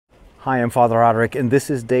Hi, I'm Father Roderick, and this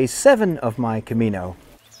is day 7 of my Camino.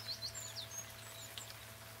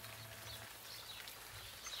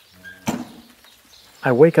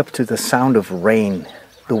 I wake up to the sound of rain.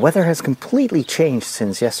 The weather has completely changed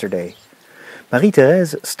since yesterday.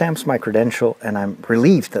 Marie-Thérèse stamps my credential, and I'm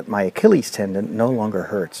relieved that my Achilles tendon no longer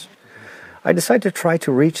hurts. I decide to try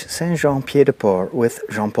to reach Saint-Jean-Pied-de-Port with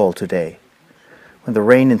Jean-Paul today. When the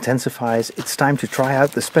rain intensifies, it's time to try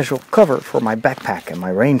out the special cover for my backpack and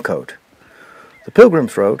my raincoat. The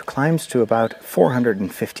Pilgrims Road climbs to about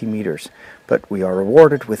 450 meters, but we are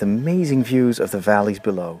rewarded with amazing views of the valleys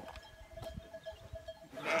below.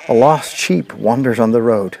 A lost sheep wanders on the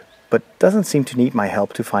road, but doesn't seem to need my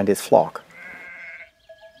help to find its flock.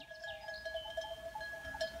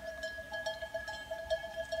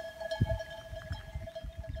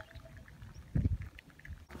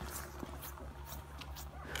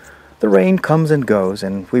 The rain comes and goes,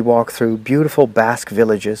 and we walk through beautiful Basque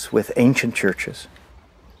villages with ancient churches.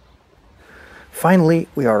 Finally,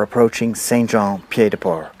 we are approaching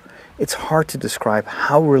Saint-Jean-Pied-de-Port. It's hard to describe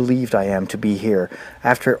how relieved I am to be here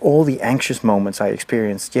after all the anxious moments I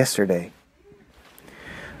experienced yesterday.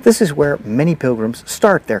 This is where many pilgrims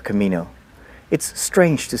start their Camino. It's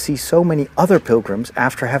strange to see so many other pilgrims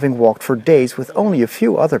after having walked for days with only a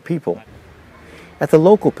few other people. At the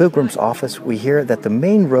local pilgrims office, we hear that the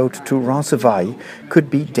main road to Roncesvalles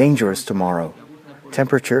could be dangerous tomorrow.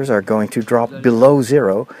 Temperatures are going to drop below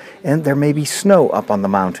zero, and there may be snow up on the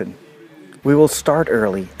mountain. We will start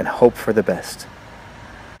early and hope for the best.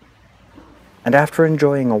 And after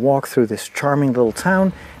enjoying a walk through this charming little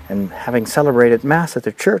town and having celebrated Mass at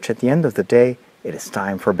the church at the end of the day, it is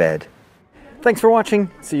time for bed. Thanks for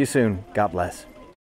watching. See you soon. God bless.